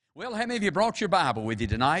Well, how many of you brought your Bible with you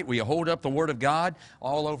tonight? We hold up the Word of God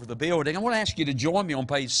all over the building. I want to ask you to join me on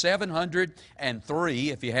page 703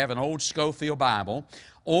 if you have an old Schofield Bible,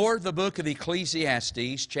 or the book of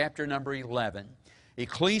Ecclesiastes, chapter number 11.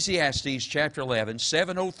 Ecclesiastes, chapter 11,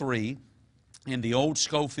 703 in the old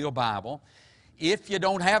Schofield Bible. If you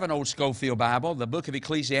don't have an old Schofield Bible, the book of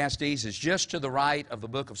Ecclesiastes is just to the right of the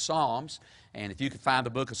book of Psalms. And if you can find the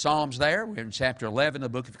book of Psalms there, we're in chapter 11, the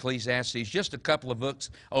book of Ecclesiastes, just a couple of books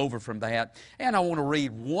over from that. And I want to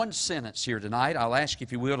read one sentence here tonight. I'll ask you,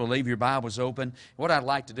 if you will, to leave your Bibles open. What I'd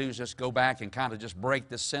like to do is just go back and kind of just break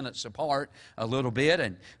this sentence apart a little bit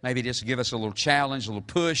and maybe just give us a little challenge, a little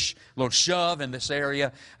push, a little shove in this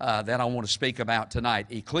area that I want to speak about tonight.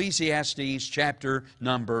 Ecclesiastes chapter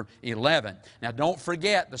number 11. Now, don't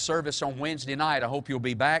forget the service on Wednesday night. I hope you'll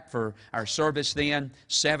be back for our service then,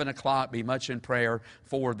 7 o'clock. Be much in prayer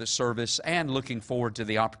for the service and looking forward to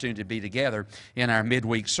the opportunity to be together in our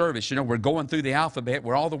midweek service. You know, we're going through the alphabet.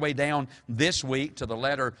 We're all the way down this week to the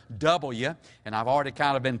letter W, and I've already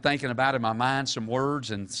kind of been thinking about in my mind some words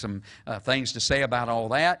and some things to say about all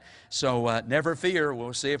that. So never fear,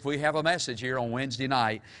 we'll see if we have a message here on Wednesday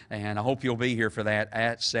night, and I hope you'll be here for that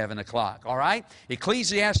at 7 o'clock. All right?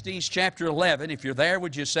 Ecclesiastes chapter 11, if you're there,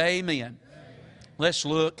 would you say amen? Amen. Let's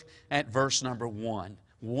look at verse number 1.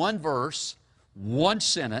 One verse, one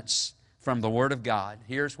sentence from the Word of God.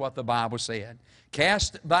 Here's what the Bible said.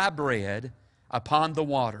 Cast thy bread upon the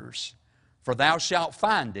waters, for thou shalt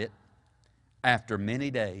find it after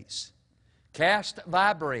many days. Cast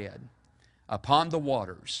thy bread upon the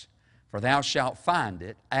waters, for thou shalt find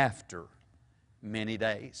it after many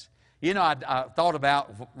days. You know, I thought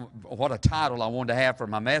about what a title I wanted to have for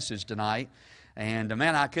my message tonight. And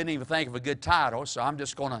man, I couldn't even think of a good title, so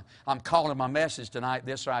I'm calling my message tonight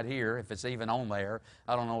this right here, if it's even on there.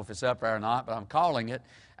 I don't know if it's up there or not, but I'm calling it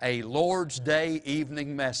a Lord's Day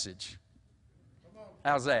evening message.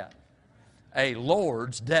 How's that? A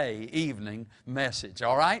Lord's Day evening message,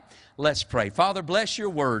 all right? Let's pray. Father, bless your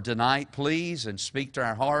word tonight, please, and speak to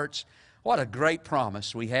our hearts. What a great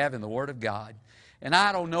promise we have in the Word of God. And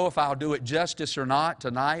I don't know if I'll do it justice or not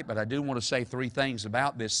tonight, but I do want to say three things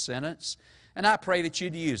about this sentence. And I pray that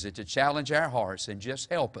you'd use it to challenge our hearts and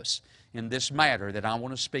just help us in this matter that I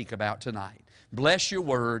want to speak about tonight. Bless your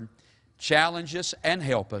word, challenge us, and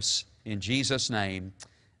help us. In Jesus' name,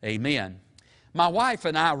 amen. My wife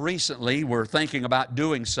and I recently were thinking about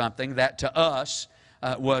doing something that to us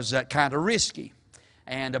was kind of risky.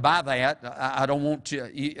 And by that, I don't want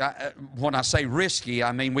to, when I say risky,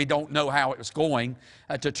 I mean we don't know how it was going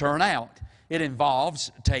to turn out. It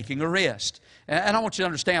involves taking a risk. And I want you to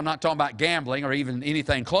understand, I'm not talking about gambling or even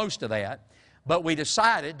anything close to that, but we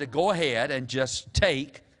decided to go ahead and just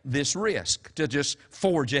take this risk, to just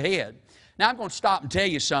forge ahead. Now, I'm going to stop and tell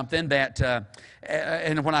you something that,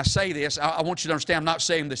 and when I say this, I want you to understand I'm not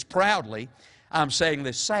saying this proudly, I'm saying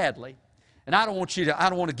this sadly. And I don't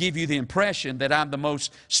want to give you the impression that I'm the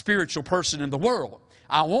most spiritual person in the world.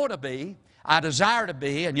 I want to be, I desire to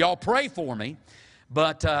be, and y'all pray for me.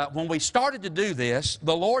 But when we started to do this,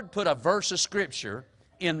 the Lord put a verse of Scripture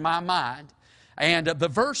in my mind. And the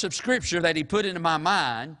verse of Scripture that He put into my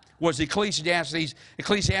mind was Ecclesiastes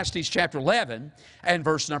chapter 11 and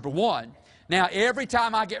verse number 1. Now, every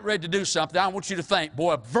time I get ready to do something, I want you to think,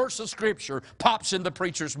 boy, a verse of Scripture pops in the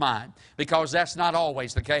preacher's mind, because that's not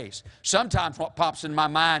always the case. Sometimes what pops in my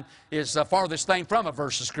mind is the farthest thing from a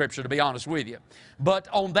verse of Scripture, to be honest with you. But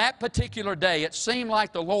on that particular day, it seemed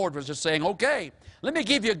like the Lord was just saying, okay, let me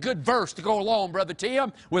give you a good verse to go along, Brother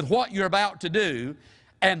Tim, with what you're about to do.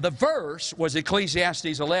 And the verse was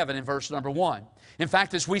Ecclesiastes 11 in verse number 1. In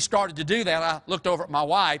fact, as we started to do that, I looked over at my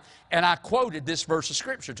wife and I quoted this verse of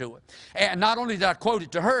Scripture to her. And not only did I quote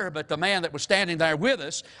it to her, but the man that was standing there with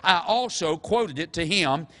us, I also quoted it to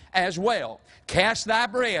him as well. Cast thy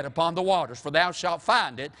bread upon the waters, for thou shalt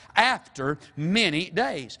find it after many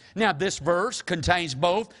days. Now, this verse contains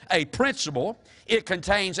both a principle, it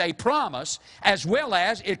contains a promise, as well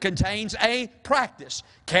as it contains a practice.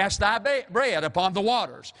 Cast thy bread upon the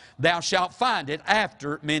waters, thou shalt find it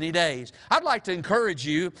after many days. I'd like to encourage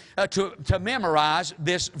you to memorize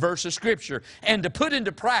this verse of Scripture and to put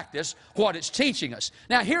into practice what it's teaching us.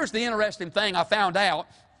 Now, here's the interesting thing I found out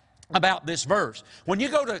about this verse. When you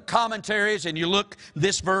go to commentaries and you look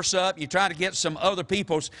this verse up, you try to get some other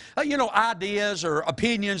people's, ideas or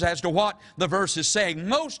opinions as to what the verse is saying.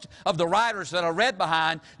 Most of the writers that I read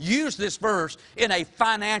behind use this verse in a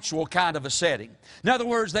financial kind of a setting. In other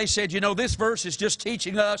words, they said, this verse is just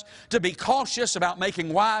teaching us to be cautious about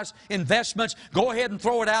making wise investments. Go ahead and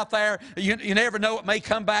throw it out there. You never know, it may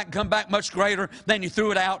come back much greater than you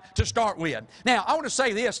threw it out to start with. Now, I want to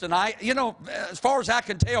say this tonight. As far as I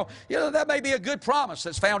can tell, that may be a good promise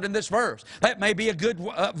that's found in this verse. That may be a good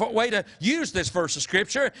way to use this verse of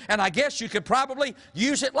Scripture, and I guess you could probably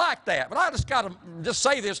use it like that. But I just got to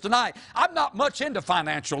say this tonight. I'm not much into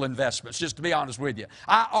financial investments, just to be honest with you.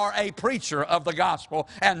 I are a preacher of the gospel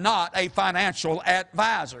and not a financial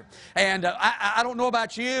advisor. And I don't know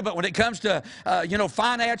about you, but when it comes to,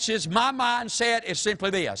 finances, my mindset is simply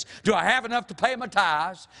this. Do I have enough to pay my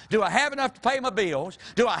tithes? Do I have enough to pay my bills?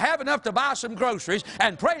 Do I have enough to buy some groceries?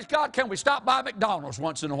 And praise God, can we stop by McDonald's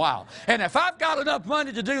once in a while? And if I've got enough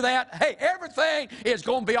money to do that, hey, everything is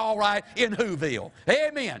going to be all right in Whoville.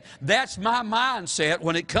 Amen. That's my mindset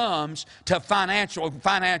when it comes to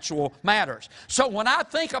financial matters. So when I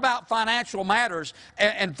think about financial matters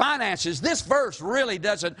and finances, this verse really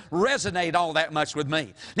doesn't resonate all that much with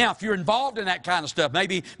me. Now, if you're involved in that kind of stuff,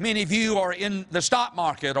 maybe many of you are in the stock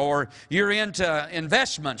market, or you're into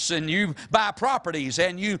investments and you buy properties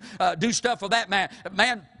and you do stuff of that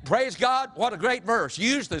man, praise God, what a great verse.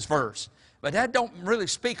 Use this verse. But that don't really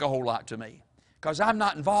speak a whole lot to me, because I'm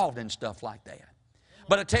not involved in stuff like that.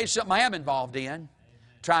 But I tell you something I am involved in,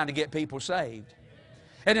 trying to get people saved.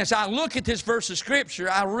 And as I look at this verse of Scripture,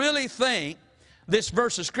 I really think this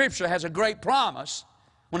verse of Scripture has a great promise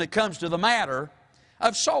when it comes to the matter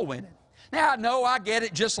of soul winning. Now, I know, I get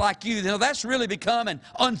it just like you. That's really become an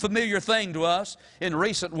unfamiliar thing to us in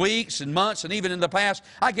recent weeks and months, and even in the past,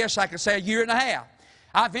 I guess I could say, a year and a half.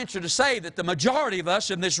 I venture to say that the majority of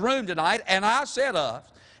us in this room tonight, and I said us,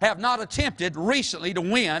 have not attempted recently to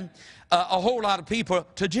win a whole lot of people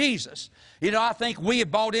to Jesus. I think we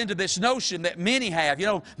have bought into this notion that many have.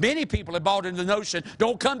 Many people have bought into the notion,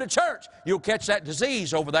 don't come to church. You'll catch that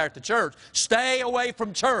disease over there at the church. Stay away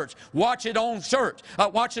from church. Watch it on church.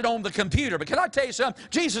 Watch it on the computer. But can I tell you something?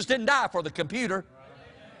 Jesus didn't die for the computer.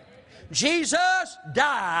 Jesus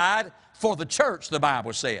died for the church, the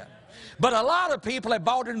Bible said. But a lot of people have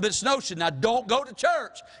bought into this notion, now don't go to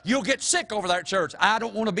church. You'll get sick over there at church. I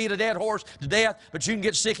don't want to beat a dead horse to death, but you can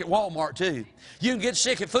get sick at Walmart too. You can get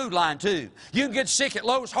sick at Food Line too. You can get sick at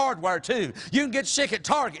Lowe's Hardware too. You can get sick at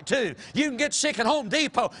Target too. You can get sick at Home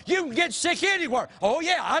Depot. You can get sick anywhere. Oh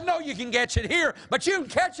yeah, I know you can catch it here, but you can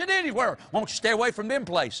catch it anywhere. Won't you stay away from them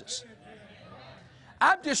places?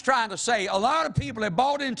 I'm just trying to say, a lot of people have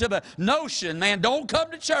bought into the notion, man, don't come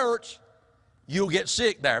to church. You'll get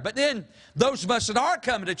sick there. But then those of us that are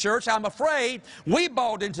coming to church, I'm afraid we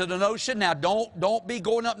bought into the notion, now don't be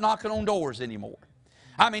going up knocking on doors anymore.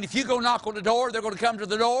 I mean, if you go knock on the door, they're going to come to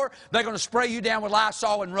the door, they're going to spray you down with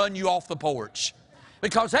Lysol and run you off the porch.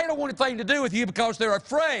 Because they don't want anything to do with you, because they're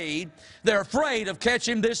afraid of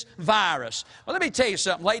catching this virus. Well, let me tell you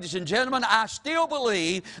something, ladies and gentlemen. I still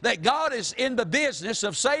believe that God is in the business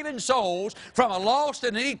of saving souls from a lost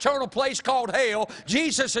and an eternal place called hell.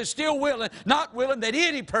 Jesus is still not willing that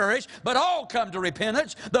any perish, but all come to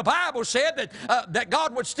repentance. The Bible said that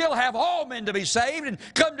God would still have all men to be saved and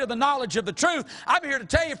come to the knowledge of the truth. I'm here to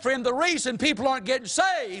tell you, friend, the reason people aren't getting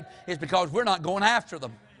saved is because we're not going after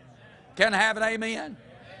them. Can I have an amen?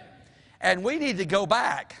 And we need to go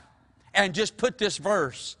back and just put this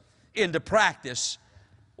verse into practice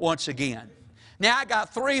once again. Now, I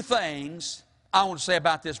got three things I want to say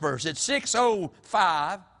about this verse. It's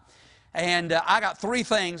 6:05, and I got three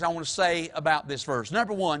things I want to say about this verse.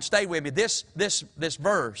 Number one, stay with me. This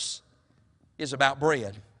verse is about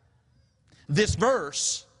bread. This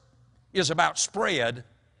verse is about spread,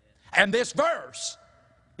 and this verse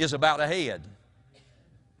is about a head.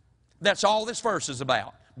 That's all this verse is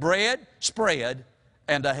about. Bread, spread,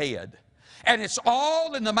 and a head. And it's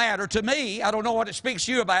all in the matter to me. I don't know what it speaks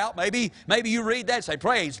to you about. Maybe you read that and say,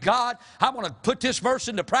 praise God, I'm going to put this verse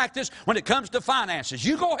into practice when it comes to finances.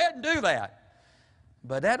 You go ahead and do that.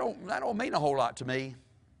 But that don't mean a whole lot to me.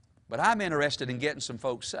 But I'm interested in getting some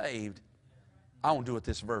folks saved. I want to do what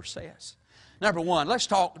this verse says. Number one, let's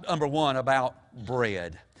talk about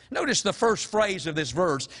bread. Notice the first phrase of this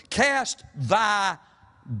verse, cast thy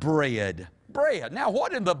bread. Bread. Now,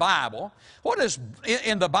 what in the Bible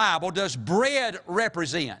does bread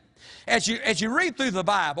represent? As you read through the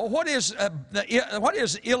Bible, what is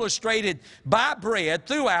illustrated by bread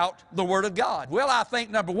throughout the Word of God? Well, I think,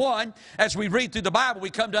 number one, as we read through the Bible, we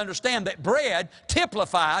come to understand that bread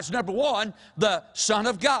typifies, number one, the Son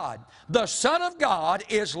of God. The Son of God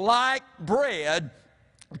is like bread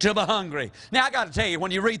to the hungry. Now, I got to tell you, when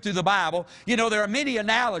you read through the Bible, you know, there are many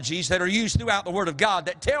analogies that are used throughout the Word of God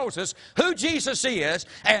that tells us who Jesus is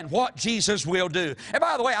and what Jesus will do. And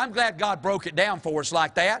by the way, I'm glad God broke it down for us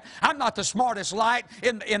like that. I'm not the smartest light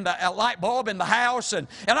in the light bulb in the house, and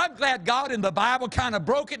I'm glad God in the Bible kind of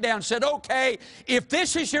broke it down and said, okay, if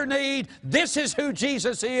this is your need, this is who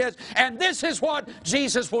Jesus is, and this is what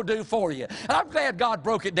Jesus will do for you. And I'm glad God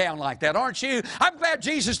broke it down like that, aren't you? I'm glad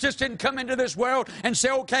Jesus just didn't come into this world and say,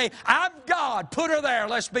 okay, I'm God, put her there,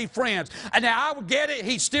 let's be friends. And now I get it,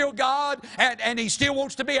 He's still God, and He still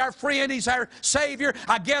wants to be our friend, He's our Savior,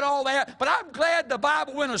 I get all that, but I'm glad the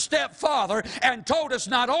Bible went a step farther and told us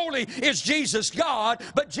not only is Jesus God,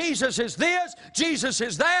 but Jesus is this, Jesus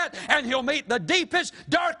is that, and He'll meet the deepest,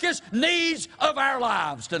 darkest needs of our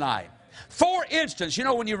lives tonight. For instance, you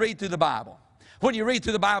know, when you read through the Bible,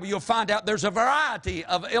 you'll find out there's a variety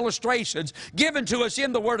of illustrations given to us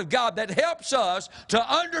in the Word of God that helps us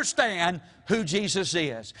to understand who Jesus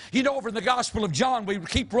is. You know, over in the Gospel of John, we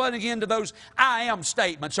keep running into those I am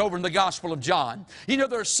statements over in the Gospel of John. You know,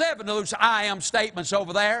 there are 7 of those I am statements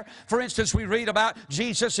over there. For instance, we read about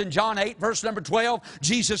Jesus in John 8, verse number 12.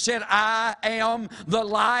 Jesus said, I am the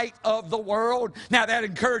light of the world. Now, that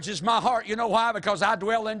encourages my heart. You know why? Because I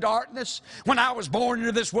dwell in darkness. When I was born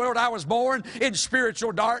into this world, I was born in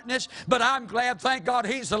spiritual darkness. But I'm glad, thank God,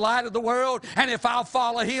 He's the light of the world. And if I'll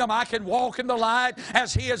follow Him, I can walk in the light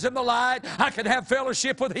as He is in the light. I can have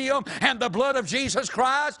fellowship with Him, and the blood of Jesus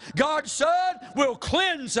Christ, God's Son, will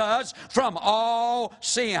cleanse us from all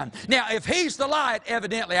sin. Now, if He's the light,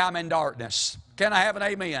 evidently I'm in darkness. Can I have an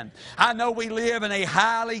amen? I know we live in a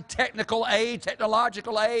highly technological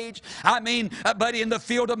age. I mean, buddy, in the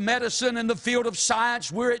field of medicine, in the field of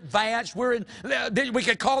science, we're advanced. We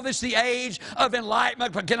could call this the age of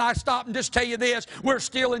enlightenment, but can I stop and just tell you this? We're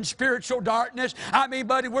still in spiritual darkness. I mean,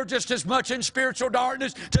 buddy, we're just as much in spiritual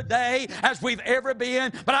darkness today as we've ever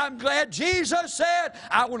been. But I'm glad Jesus said,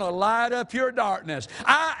 I want to light up your darkness.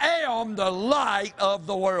 I am the light of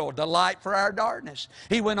the world, the light for our darkness.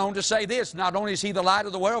 He went on to say this, not only is He the light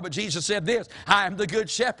of the world, but Jesus said this, I am the good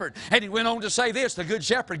shepherd. And He went on to say this, the good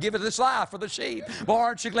shepherd giveth his life for the sheep. Boy,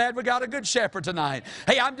 aren't you glad we got a good shepherd tonight?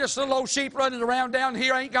 Hey, I'm just a little old sheep running around down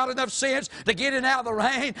here. I ain't got enough sense to get in and out of the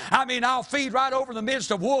rain. I mean, I'll feed right over in the midst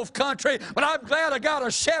of wolf country, but I'm glad I got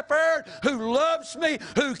a shepherd who loves me,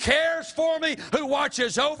 who cares for me, who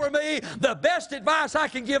watches over me. The best advice I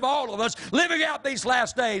can give all of us living out these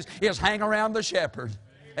last days is hang around the shepherd.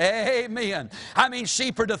 Amen. I mean,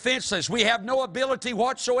 sheep are defenseless. We have no ability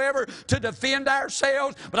whatsoever to defend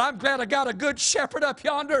ourselves, but I'm glad I got a good shepherd up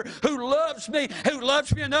yonder who loves me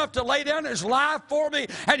enough to lay down His life for me,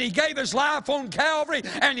 and He gave His life on Calvary,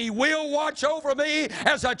 and He will watch over me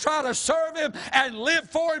as I try to serve Him and live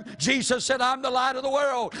for Him. Jesus said, I'm the light of the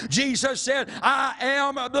world. Jesus said, I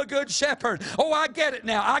am the good shepherd. Oh, I get it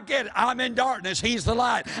now. I get it. I'm in darkness. He's the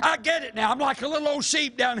light. I get it now. I'm like a little old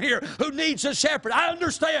sheep down here who needs a shepherd. I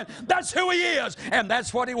understand. That's who He is, and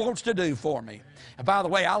that's what He wants to do for me. And by the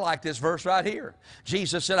way, I like this verse right here.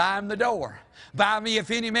 Jesus said, I am the door. By me,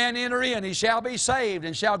 if any man enter in, he shall be saved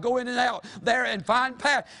and shall go in and out there and find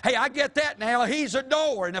path. Hey, I get that now. He's a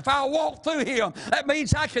door, and if I walk through Him, that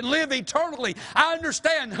means I can live eternally. I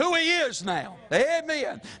understand who He is now.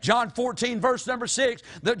 Amen. John 14, verse number 6,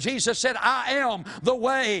 that Jesus said, I am the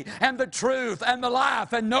way and the truth and the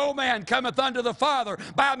life, and no man cometh unto the Father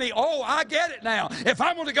by me. Oh, I get it now. If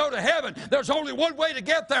I'm going to go to heaven, there's only one way to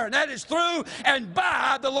get there, and that is through and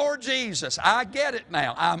by the Lord Jesus. I get it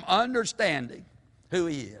now. I'm understanding who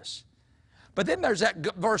He is. But then there's that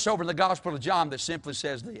verse over in the Gospel of John that simply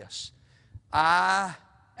says this, I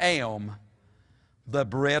am the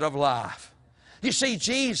bread of life. You see,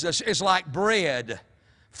 Jesus is like bread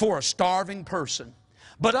for a starving person.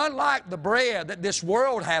 But unlike the bread that this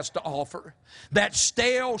world has to offer, that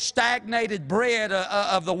stale, stagnated bread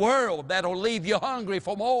of the world that'll leave you hungry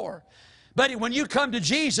for more, buddy, when you come to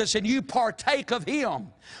Jesus and you partake of Him,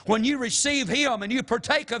 when you receive Him and you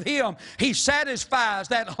partake of Him, He satisfies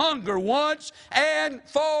that hunger once and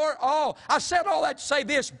for all. I said all that to say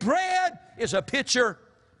this, bread is a picture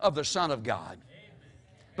of the Son of God.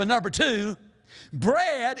 But number 2,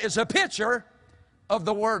 bread is a picture of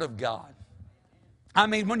the Word of God. I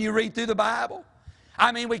mean, when you read through the Bible,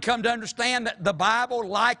 I mean, we come to understand that the Bible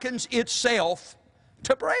likens itself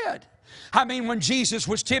to bread. I mean, when Jesus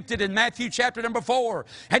was tempted in Matthew chapter number 4,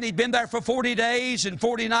 and he'd been there for 40 days and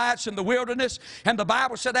 40 nights in the wilderness, and the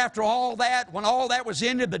Bible said after all that, when all that was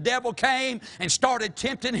ended, the devil came and started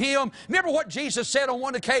tempting him. Remember what Jesus said on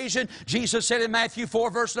one occasion? Jesus said in Matthew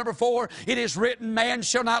 4, verse number 4, "It is written, man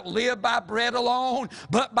shall not live by bread alone,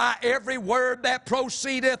 but by every word that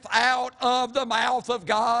proceedeth out of the mouth of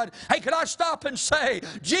God." Hey, can I stop and say,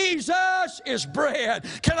 Jesus is bread?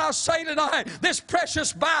 Can I say tonight, this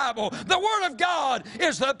precious Bible, the Word of God,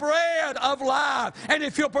 is the bread of life. And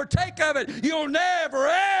if you'll partake of it, you'll never,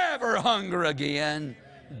 ever hunger again.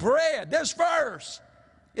 Bread. This verse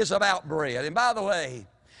is about bread. And by the way,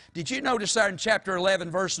 did you notice there in chapter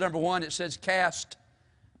 11, verse number 1, it says, "Cast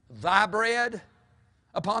thy bread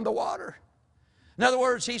upon the water." In other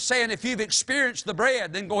words, he's saying if you've experienced the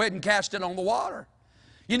bread, then go ahead and cast it on the water.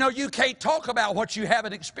 You know, you can't talk about what you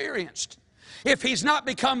haven't experienced. If he's not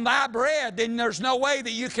become thy bread, then there's no way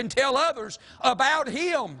that you can tell others about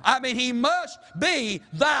him. I mean, he must be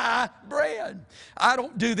thy bread. I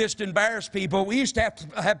don't do this to embarrass people. We used to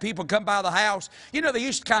have people come by the house. You know, they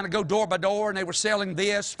used to kind of go door by door, and they were selling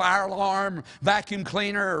this, fire alarm, vacuum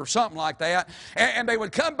cleaner, or something like that. And they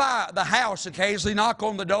would come by the house occasionally, knock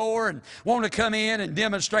on the door, and want to come in and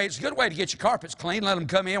demonstrate. It's a good way to get your carpets clean. Let them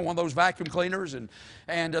come in, one of those vacuum cleaners, and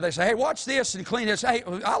they say, "Hey, watch this," and clean this. "Hey,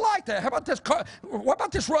 I like that. How about this? What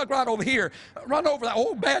about this rug right over here? Run over that.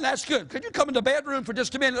 Oh, man, that's good. Could you come in the bedroom for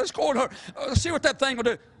just a minute? Let's go over. Let's see what that thing will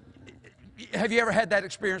do." Have you ever had that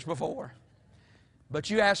experience before? But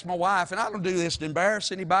you ask my wife, and I don't do this to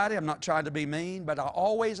embarrass anybody. I'm not trying to be mean, but I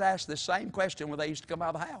always ask the same question when they used to come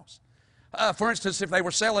out of the house. For instance, if they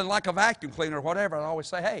were selling like a vacuum cleaner or whatever, I'd always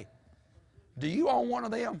say, "Hey, do you own one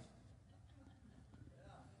of them?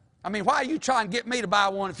 I mean, why are you trying to get me to buy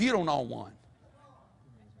one if you don't own one?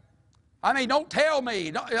 I mean, don't tell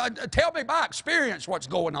me. Tell me by experience what's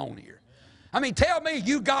going on here. I mean, tell me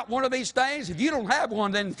you got one of these things. If you don't have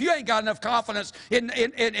one, then if you ain't got enough confidence in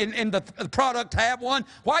the product to have one,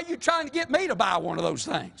 why are you trying to get me to buy one of those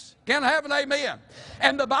things?" Can I have an amen?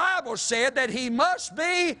 And the Bible said that he must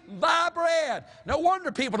be thy bread. No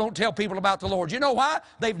wonder people don't tell people about the Lord. You know why?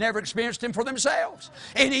 They've never experienced him for themselves.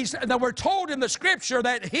 And we're told in the Scripture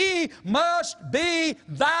that he must be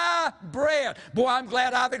thy bread. Boy, I'm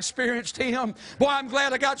glad I've experienced him. Boy, I'm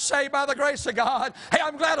glad I got saved by the grace of God. Hey,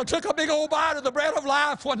 I'm glad I took a big old bite of the bread of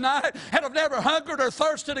life one night and I've never hungered or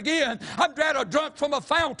thirsted again. I'm glad I drunk from a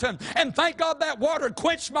fountain, and thank God that water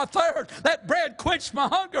quenched my thirst. That bread quenched my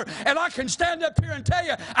hunger. And I can stand up here and tell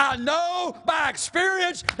you, I know by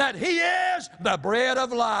experience that he is the bread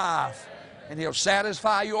of life. And he'll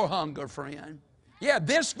satisfy your hunger, friend. Yeah,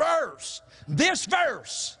 this verse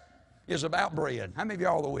is about bread. How many of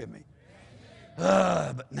y'all are with me?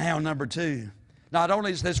 But now number 2. Not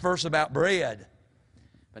only is this verse about bread,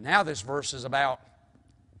 but now this verse is about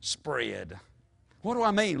spread. What do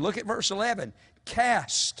I mean? Look at verse 11.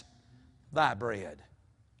 "Cast thy bread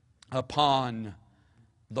upon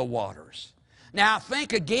the waters." Now, I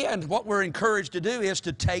think again what we're encouraged to do is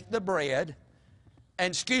to take the bread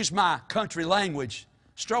and, excuse my country language,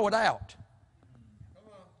 throw it out.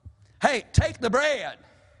 Hey, take the bread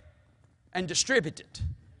and distribute it.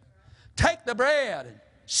 Take the bread and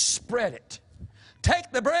spread it.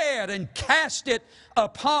 Take the bread and cast it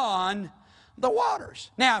upon the waters.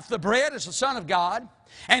 Now, if the bread is the Son of God,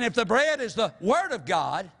 and if the bread is the Word of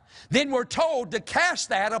God, then we're told to cast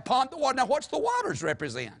that upon the water. Now, what's the waters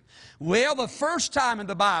represent? Well, the first time in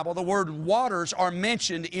the Bible, the word waters are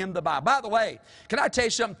mentioned in the Bible. By the way, can I tell you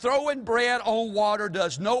something? Throwing bread on water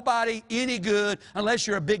does nobody any good unless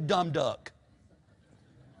you're a big dumb duck.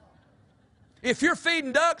 If you're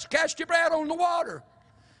feeding ducks, cast your bread on the water.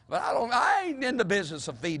 But I ain't in the business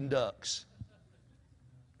of feeding ducks.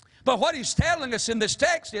 But what he's telling us in this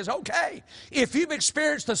text is, okay, if you've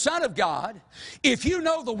experienced the Son of God, if you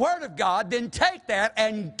know the Word of God, then take that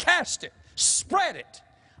and cast it, spread it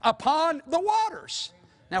upon the waters.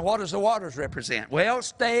 Now, what does the waters represent? Well,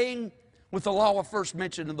 staying with the law of first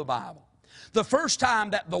mention in the Bible. The first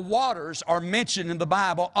time that the waters are mentioned in the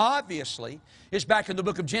Bible, obviously, is back in the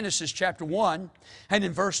book of Genesis chapter 1 and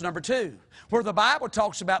in verse number 2, where the Bible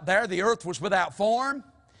talks about there the earth was without form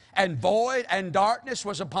and void, and darkness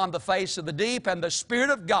was upon the face of the deep, and the Spirit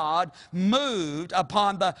of God moved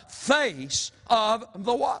upon the face of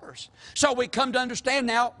the waters. So we come to understand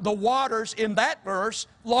now the waters in that verse,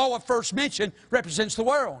 law of first mention, represents the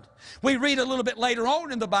world. We read a little bit later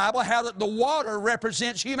on in the Bible how that the water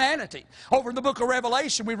represents humanity. Over in the book of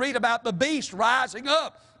Revelation, we read about the beast rising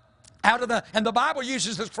up And the Bible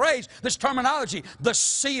uses this phrase, this terminology, the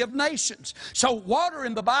sea of nations. So water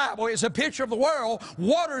in the Bible is a picture of the world.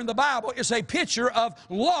 Water in the Bible is a picture of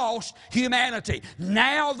lost humanity.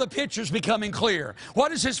 Now the picture's becoming clear.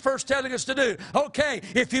 What is this verse telling us to do? Okay,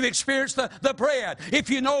 if you've experienced the bread, if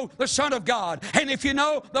you know the Son of God, and if you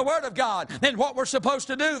know the Word of God, then what we're supposed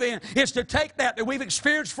to do then is to take that we've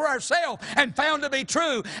experienced for ourselves and found to be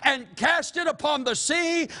true and cast it upon the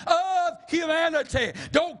sea of humanity.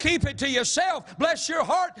 Don't keep it to yourself. Bless your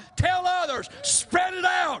heart. Tell others. Spread it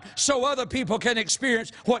out so other people can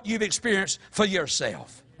experience what you've experienced for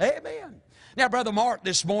yourself. Amen. Now, Brother Mark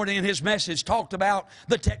this morning in his message talked about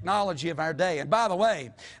the technology of our day. And by the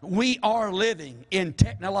way, we are living in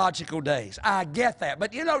technological days. I get that.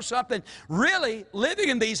 But you know something? Really, living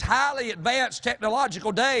in these highly advanced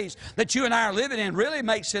technological days that you and I are living in really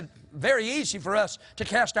makes it very easy for us to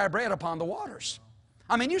cast our bread upon the waters.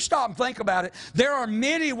 I mean, you stop and think about it. There are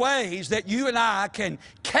many ways that you and I can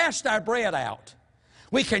cast our bread out.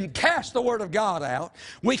 We can cast the Word of God out.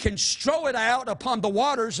 We can throw it out upon the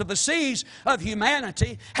waters of the seas of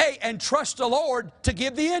humanity. Hey, and trust the Lord to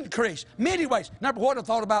give the increase. Many ways. Number one, I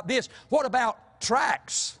thought about this. What about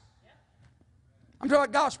tracts? I'm talking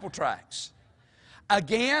about gospel tracts.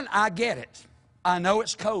 Again, I get it. I know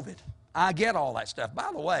it's COVID. I get all that stuff. By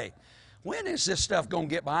the way, when is this stuff going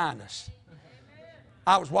to get behind us?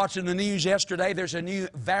 I was watching the news yesterday. There's a new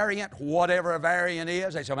variant, whatever a variant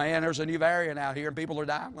is. They say, man, there's a new variant out here, and people are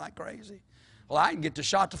dying like crazy. Well, I didn't get the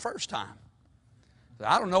shot the first time.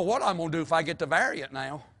 I don't know what I'm going to do if I get the variant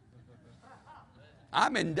now.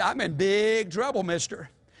 I'm in big trouble, mister.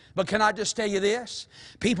 But can I just tell you this?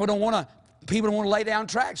 People don't want to lay down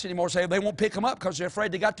tracts anymore. Say they won't pick them up because they're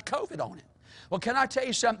afraid they got the COVID on it. Well, can I tell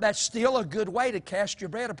you something? That's still a good way to cast your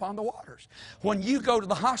bread upon the waters. When you go to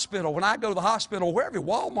the hospital, when I go to the hospital, wherever,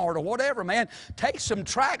 Walmart or whatever, man, take some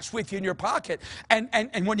tracts with you in your pocket. And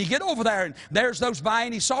when you get over there, and there's those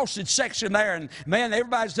Vienna sausage section there, and man,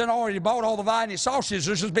 everybody's done already bought all the Vienna sausages.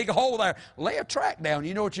 There's this big hole there. Lay a tract down.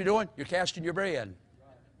 You know what you're doing? You're casting your bread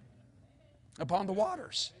upon the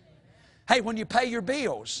waters. Hey, when you pay your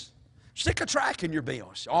bills, stick a tract in your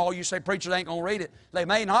bills. Oh, you say, preacher, they ain't going to read it. They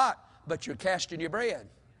may not. But you're casting your bread.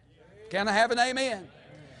 Can I have an amen?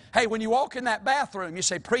 Hey, when you walk in that bathroom, you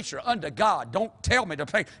say, preacher, unto God, don't tell me to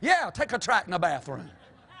pray. Yeah, take a tract in the bathroom.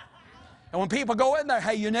 And when people go in there,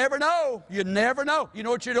 hey, you never know. You never know. You know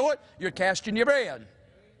what you're doing? You're casting your bread.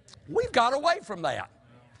 We've got away from that.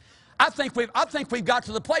 I think we've got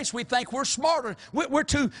to the place we think we're smarter. We're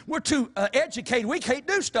too educated. We can't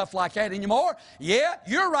do stuff like that anymore. Yeah,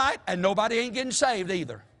 you're right, and nobody ain't getting saved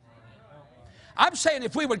either. I'm saying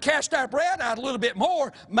if we would cast our bread out a little bit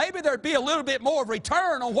more, maybe there'd be a little bit more of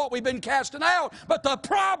return on what we've been casting out. But the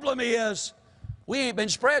problem is, we ain't been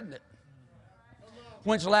spreading it.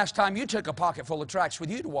 When's the last time you took a pocket full of tracts with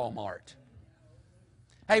you to Walmart?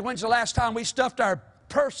 Hey, when's the last time we stuffed our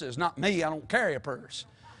purses? Not me, I don't carry a purse.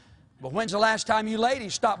 But when's the last time you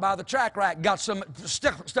ladies stopped by the tract rack, got some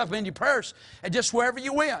stuff in your purse, and just wherever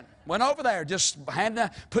you went over there, just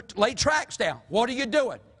lay tracts down. What are you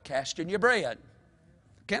doing? Casting your bread.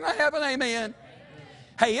 Can I have an amen?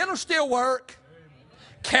 Hey, it'll still work.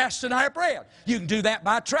 Casting our bread. You can do that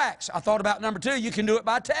by tracts. I thought about number two. You can do it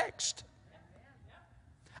by text.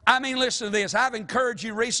 I mean, listen to this. I've encouraged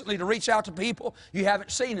you recently to reach out to people you haven't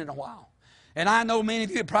seen in a while. And I know many of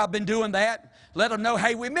you have probably been doing that. Let them know,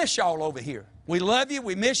 hey, we miss y'all over here. We love you.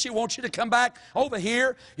 We miss you. Want you to come back over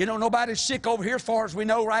here. You know, nobody's sick over here as far as we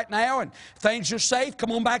know right now, and things are safe.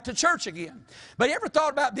 Come on back to church again. But you ever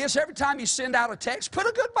thought about this? Every time you send out a text, put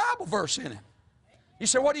a good Bible verse in it. You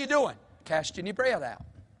say, what are you doing? Casting your bread out.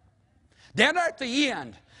 Down there at the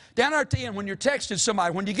end, when you're texting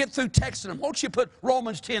somebody, when you get through texting them, won't you put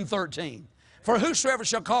Romans 10:13? For whosoever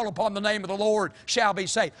shall call upon the name of the Lord shall be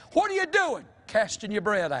saved. What are you doing? Casting your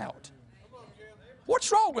bread out. What's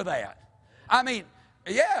wrong with that? I mean,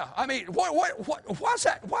 yeah, I mean, why's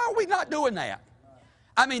that? Why are we not doing that?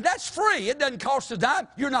 I mean, that's free. It doesn't cost a dime.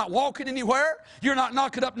 You're not walking anywhere. You're not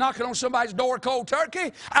knocking on somebody's door cold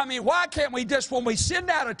turkey. I mean, why can't we just, when we send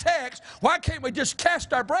out a text, why can't we just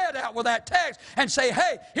cast our bread out with that text and say,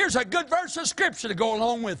 hey, here's a good verse of Scripture to go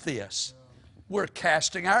along with this? We're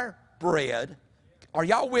casting our bread. Are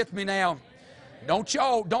y'all with me now? Don't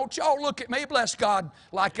y'all look at me, bless God,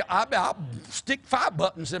 like I'll stick 5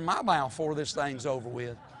 buttons in my mouth before this thing's over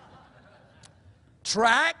with.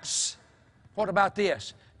 Tracts. What about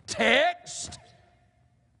this? Text.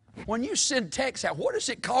 When you send text out, what does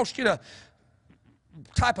it cost you to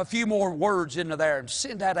type a few more words into there and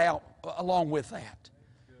send that out along with that?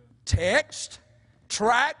 Text.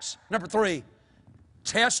 Tracts. Number 3,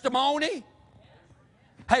 testimony.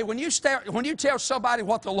 Hey, when you tell somebody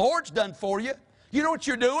what the Lord's done for you, you know what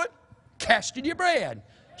you're doing? Casting your bread.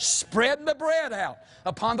 Spreading the bread out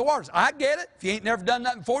upon the waters. I get it. If He ain't never done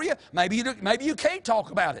nothing for you, maybe you can't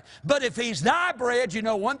talk about it. But if He's thy bread, you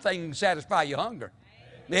know one thing can satisfy your hunger.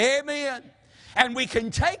 Amen. And we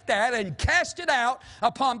can take that and cast it out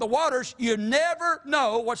upon the waters. You never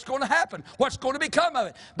know what's going to happen, what's going to become of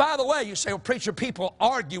it. By the way, you say, well, preacher, people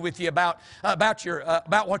argue with you about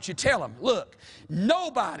what you tell them. Look,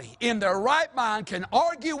 nobody in their right mind can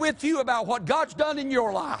argue with you about what God's done in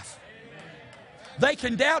your life. They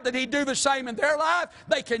can doubt that He'd do the same in their life.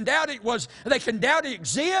 They can doubt it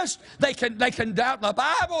exists. They can doubt the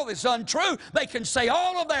Bible, it's untrue. They can say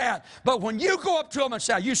all of that. But when you go up to them and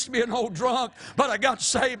say, I used to be an old drunk, but I got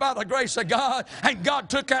saved by the grace of God, and God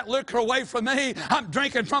took that liquor away from me. I'm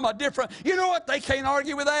drinking from a different, you know what? They can't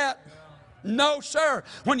argue with that. No, sir.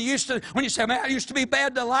 When you say, man, I used to be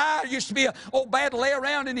bad to lie. I used to be bad to lay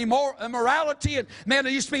around in immorality. And man, I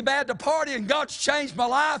used to be bad to party. And God's changed my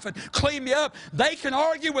life and cleaned me up. They can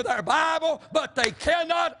argue with their Bible, but they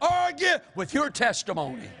cannot argue with your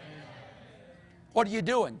testimony. What are you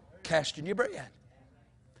doing? Casting your bread.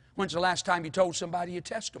 When's the last time you told somebody your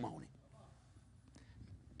testimony?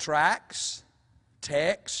 Tracts,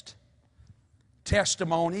 text,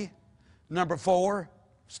 testimony. Number 4.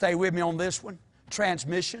 Stay with me on this one.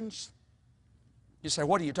 Transmissions. You say,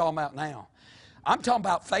 what are you talking about now? I'm talking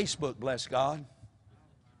about Facebook, bless God.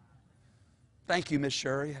 Thank you, Miss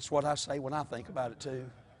Shirley. That's what I say when I think about it too.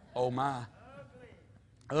 Oh my.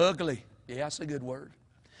 Ugly. Yeah, that's a good word.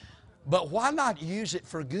 But why not use it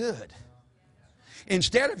for good?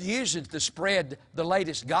 Instead of using it to spread the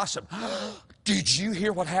latest gossip. Did you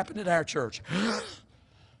hear what happened at our church?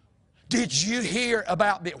 Did you hear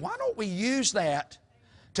about it? Why don't we use that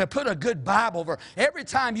to put a good Bible verse? Every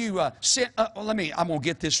time you I'm going to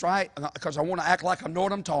get this right because I want to act like I know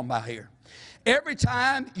what I'm talking about here. Every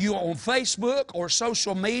time you on Facebook or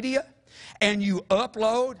social media and you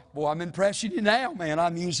upload, boy, I'm impressing you now, man.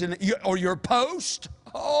 I'm using it, or your post.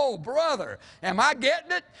 Oh, brother, am I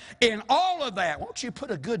getting it? In all of that, won't you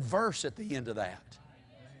put a good verse at the end of that?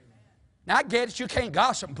 Now, I get it. You can't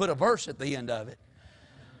gossip and put a verse at the end of it.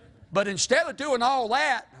 But instead of doing all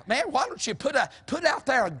that, man, why don't you put out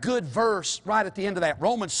there a good verse right at the end of that?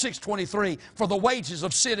 Romans 6:23, for the wages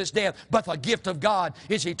of sin is death, but the gift of God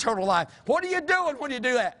is eternal life. What are you doing when you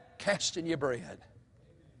do that? Casting your bread.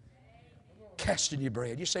 Casting your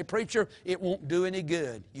bread. You say, preacher, it won't do any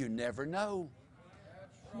good. You never know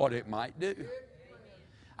what it might do.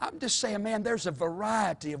 I'm just saying, man, there's a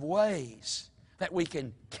variety of ways that we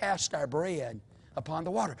can cast our bread upon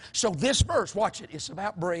the water. So this verse, watch it, it's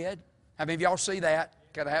about bread. How many of y'all see that?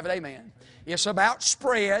 Can I have it? Amen. It's about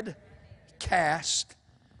spread, cast.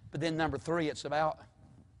 But then number 3, it's about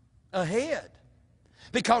ahead.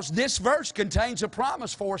 Because this verse contains a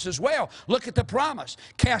promise for us as well. Look at the promise.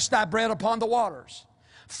 Cast thy bread upon the waters,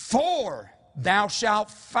 for thou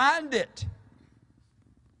shalt find it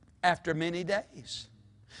after many days.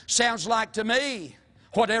 Sounds like to me,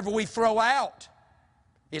 whatever we throw out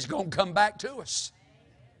is going to come back to us.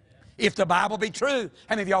 If the Bible be true.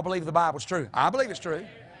 How many of y'all believe the Bible's true? I believe it's true.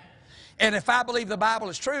 And if I believe the Bible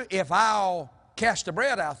is true, if I'll cast the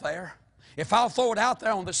bread out there, if I'll throw it out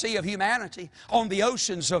there on the sea of humanity, on the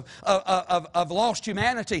oceans of lost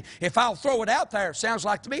humanity, if I'll throw it out there, it sounds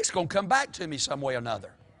like to me it's going to come back to me some way or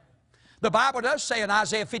another. The Bible does say in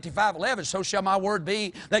Isaiah 55:11, so shall my word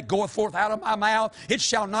be that goeth forth out of my mouth. It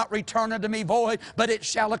shall not return unto me void, but it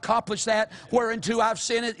shall accomplish that whereunto I've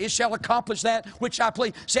sent it. It shall accomplish that which I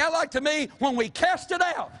please. Sound like to me, when we cast it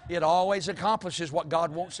out, it always accomplishes what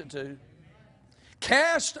God wants it to.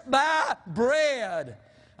 Cast thy bread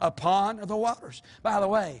upon the waters. By the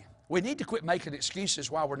way, we need to quit making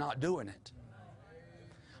excuses why we're not doing it.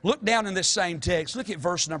 Look down in this same text. Look at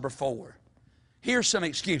verse number 4. Here's some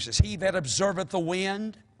excuses. He that observeth the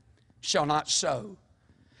wind shall not sow,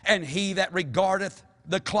 and he that regardeth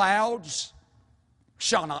the clouds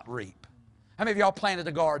shall not reap. How many of y'all planted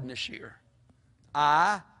a garden this year?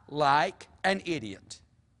 I, like an idiot,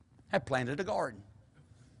 have planted a garden.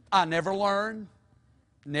 I never learn,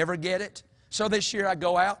 never get it. So this year I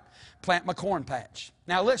go out, plant my corn patch.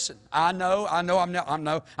 Now listen, I know I'm not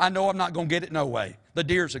going to get it no way. The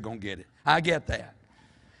deers are going to get it. I get that.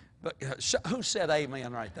 But who said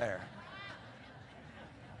amen right there?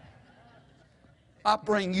 I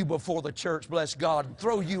bring you before the church, bless God, and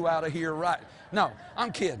throw you out of here right. No,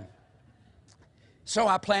 I'm kidding. So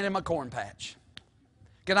I planted my corn patch.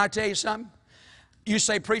 Can I tell you something? You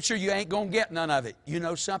say, preacher, you ain't going to get none of it. You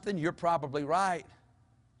know something? You're probably right.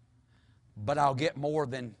 But I'll get more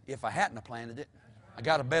than if I hadn't have planted it. I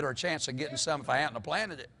got a better chance of getting some if I hadn't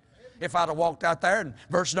planted it. If I'd have walked out there, and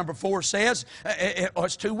verse number 4 says,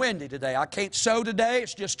 it's too windy today. I can't sow today.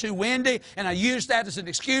 It's just too windy. And I use that as an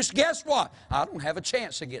excuse. Guess what? I don't have a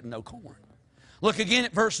chance of getting no corn. Look again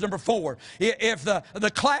at verse number 4. If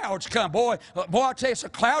the clouds come, boy, I tell you, it's a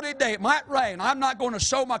cloudy day. It might rain. I'm not going to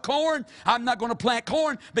sow my corn. I'm not going to plant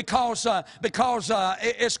corn because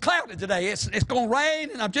it's cloudy today. It's going to rain,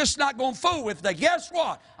 and I'm just not going to fool with it. Guess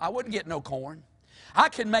what? I wouldn't get no corn. I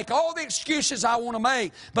can make all the excuses I want to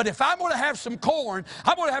make, but if I'm going to have some corn,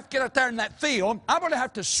 I'm going to have to get out there in that field. I'm going to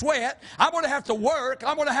have to sweat. I'm going to have to work.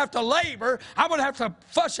 I'm going to have to labor. I'm going to have to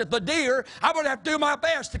fuss at the deer. I'm going to have to do my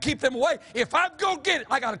best to keep them away. If I'm going to get it,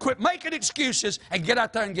 I got to quit making excuses and get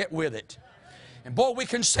out there and get with it. And boy, we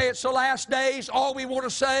can say it's the last days, all we want to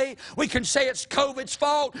say. We can say it's COVID's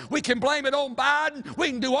fault. We can blame it on Biden. We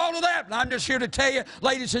can do all of that. And I'm just here to tell you,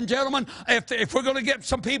 ladies and gentlemen, if we're going to get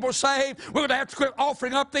some people saved, we're going to have to quit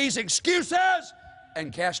offering up these excuses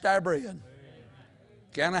and cast our bread.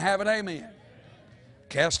 Can I have an amen?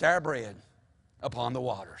 Cast our bread upon the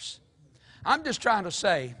waters. I'm just trying to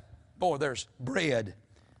say, boy, there's bread,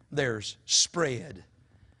 there's spread,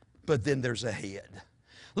 but then there's a head.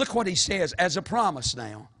 Look what he says as a promise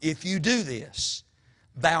now. If you do this,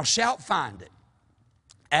 thou shalt find it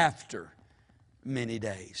after many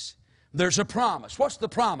days. There's a promise. What's the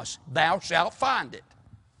promise? Thou shalt find it.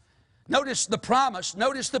 Notice the promise.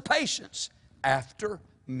 Notice the patience. After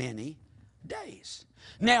many days.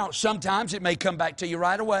 Now, sometimes it may come back to you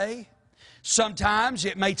right away. Sometimes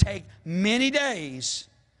it may take many days.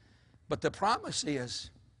 But the promise is,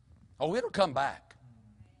 oh, it'll come back.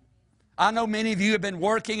 I know many of you have been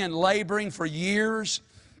working and laboring for years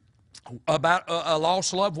about a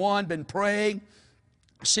lost loved one, been praying,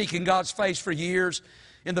 seeking God's face for years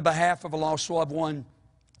in the behalf of a lost loved one.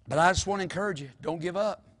 But I just want to encourage you, don't give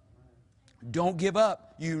up. Don't give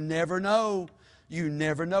up. You never know. You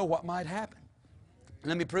never know what might happen.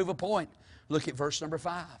 Let me prove a point. Look at verse number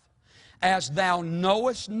 5. As thou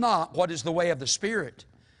knowest not what is the way of the Spirit,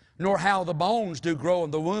 nor how the bones do grow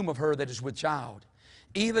in the womb of her that is with child,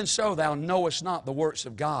 even so thou knowest not the works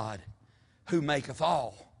of God, who maketh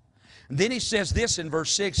all. And then he says this in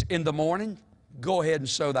verse 6, in the morning, go ahead and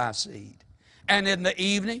sow thy seed. And in the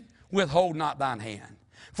evening, withhold not thine hand.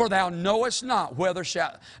 For thou knowest not whether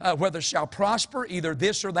shall prosper either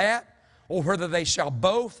this or that, or whether they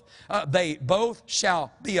both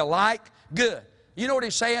shall be alike good. You know what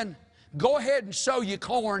he's saying? Go ahead and sow your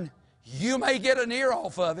corn. You may get an ear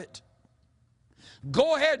off of it.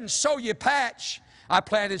 Go ahead and sow your patch. I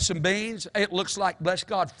planted some beans. It looks like, bless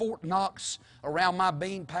God, Fort Knox around my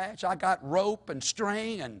bean patch. I got rope and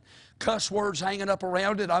string and cuss words hanging up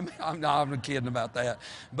around it. I'm kidding about that.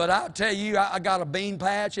 But I'll tell you, I got a bean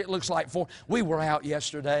patch. It looks like we were out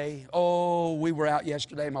yesterday. Oh, we were out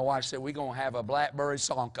yesterday. My wife said, we're going to have a blackberry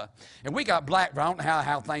sonka. And we got blackberry. I don't know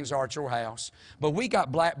how things are at your house. But we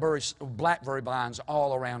got blackberry vines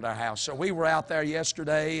all around our house. So we were out there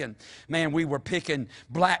yesterday. And, man, we were picking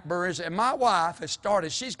blackberries. And my wife has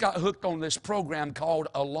started, she's got hooked on this program called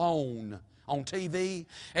Alone on TV.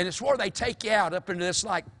 And it's where they take you out up into this,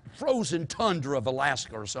 like, frozen tundra of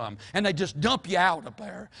Alaska or something, and they just dump you out up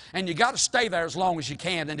there, and you got to stay there as long as you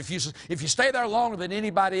can. And if you stay there longer than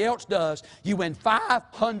anybody else does, you win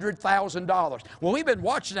 $500,000. Well, we've been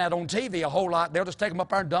watching that on TV a whole lot. They'll just take them up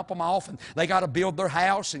there and dump them off, and they got to build their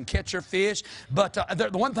house and catch their fish. But the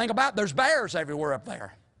one thing about it, there's bears everywhere up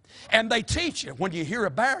there, and they teach you when you hear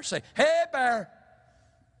a bear say, "Hey bear,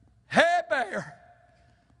 hey bear,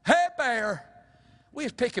 hey bear." We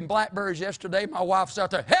was picking blackberries yesterday. My wife's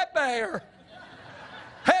out there, "Hey, bear!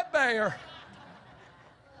 Hey, bear!"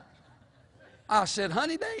 I said,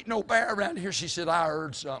 "Honey, there ain't no bear around here." She said, "I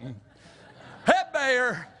heard something." "Hey,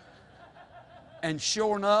 bear!" And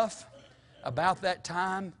sure enough, about that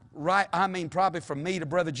time, probably from me to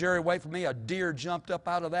Brother Jerry away from me, a deer jumped up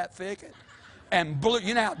out of that thicket and blew.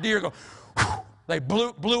 You know how deer go, whew, they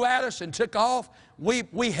blew at us and took off. We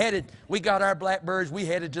got our blackberries, we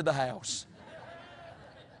headed to the house.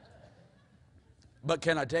 But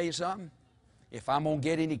can I tell you something? If I'm going to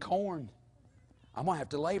get any corn, I'm going to have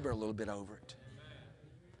to labor a little bit over it.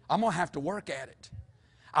 I'm going to have to work at it.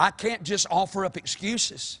 I can't just offer up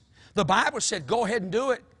excuses. The Bible said, go ahead and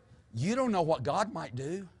do it. You don't know what God might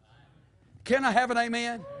do. Can I have an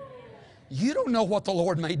amen? You don't know what the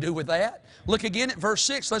Lord may do with that. Look again at verse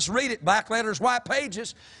 6. Let's read it. Black letters, white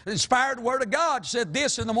pages. The inspired word of God said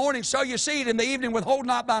this: in the morning sow your seed, in the evening withhold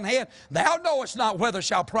not thine hand. Thou knowest not whether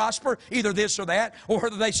shall prosper either this or that, or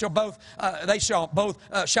whether they shall both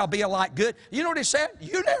shall be alike good. You know what he said?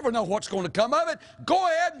 You never know what's going to come of it. Go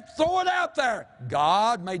ahead and throw it out there.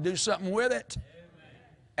 God may do something with it.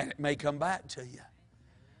 and it may come back to you.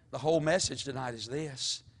 The whole message tonight is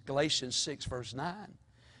this. Galatians 6 verse 9.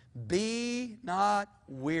 Be not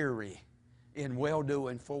weary in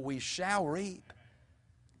well-doing, for we shall reap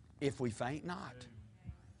if we faint not.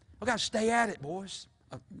 We've got to stay at it, boys.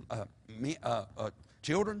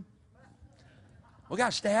 Children, we've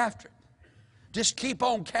got to stay after it. Just keep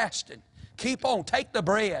on casting. Keep on. Take the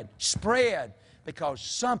bread. Spread. Because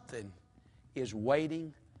something is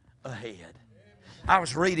waiting ahead. I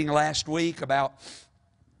was reading last week about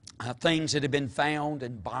things that have been found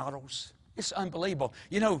in bottles. It's unbelievable.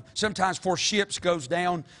 You know, sometimes before ships goes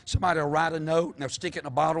down, somebody will write a note and they'll stick it in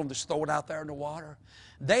a bottle and just throw it out there in the water.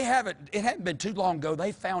 It hadn't been too long ago,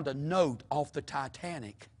 they found a note off the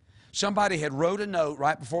Titanic. Somebody had wrote a note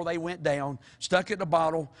right before they went down, stuck it in a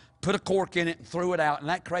bottle, put a cork in it and threw it out. And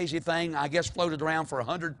that crazy thing, I guess, floated around for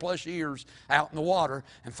 100+ years out in the water.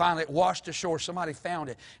 And finally it washed ashore. Somebody found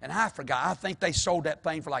it. And I forgot. I think they sold that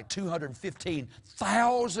thing for like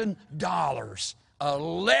 $215,000. A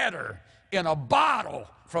letter in a bottle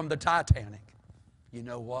from the Titanic. You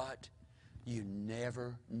know what? You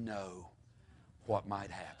never know what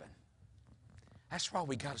might happen. That's why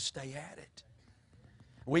we got to stay at it.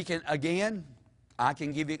 We can, again, I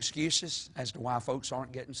can give you excuses as to why folks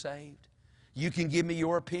aren't getting saved. You can give me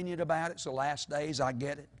your opinion about it. It's the last days, I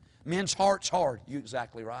get it. Men's heart's hard. You're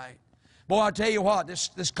exactly right. Boy, I tell you what,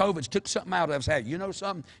 this COVID's took something out of us. Hey, you know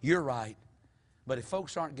something? You're right. But if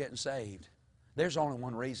folks aren't getting saved, there's only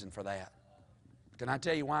one reason for that. Can I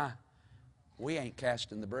tell you why? We ain't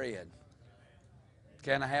casting the bread.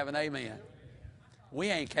 Can I have an amen? We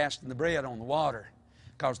ain't casting the bread on the water.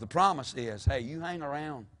 Because the promise is, hey, you hang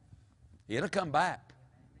around. It'll come back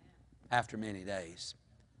after many days.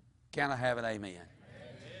 Can I have an amen?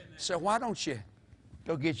 Amen. So why don't you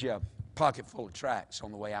go get you a pocket full of tracts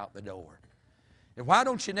on the way out the door? And why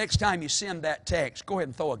don't you, next time you send that text, go ahead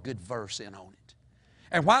and throw a good verse in on it.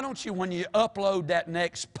 And why don't you, when you upload that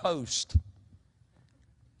next post,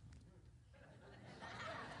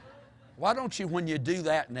 why don't you, when you do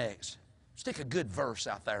that next, stick a good verse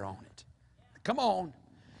out there on it? Come on.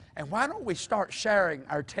 And why don't we start sharing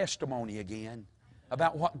our testimony again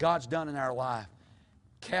about what God's done in our life?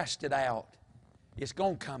 Cast it out. It's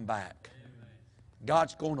going to come back.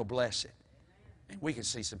 God's going to bless it. And we can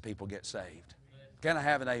see some people get saved. Can I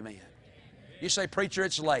have an amen? You say, preacher,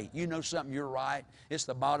 it's late. You know something, you're right. It's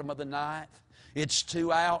the bottom of the ninth. It's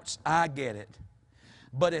 2 outs. I get it.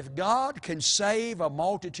 But if God can save a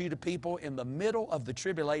multitude of people in the middle of the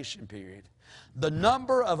tribulation period, the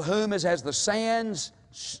number of whom is as the sands,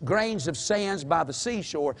 grains of sands by the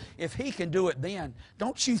seashore, if He can do it then,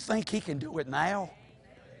 don't you think He can do it now?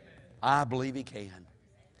 I believe He can.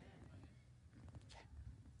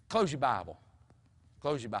 Close your Bible.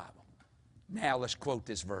 Close your Bible. Now let's quote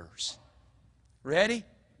this verse. Ready?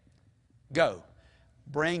 Go.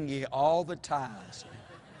 Bring ye all the tithes.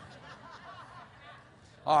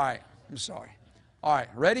 All right. I'm sorry. All right.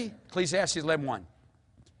 Ready? Ecclesiastes 11:1.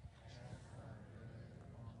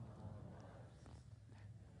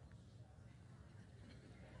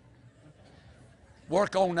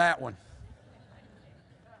 Work on that one.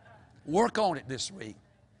 Work on it this week,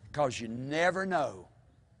 because you never know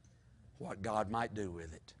what God might do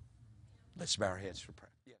with it. Let's bow our heads for prayer.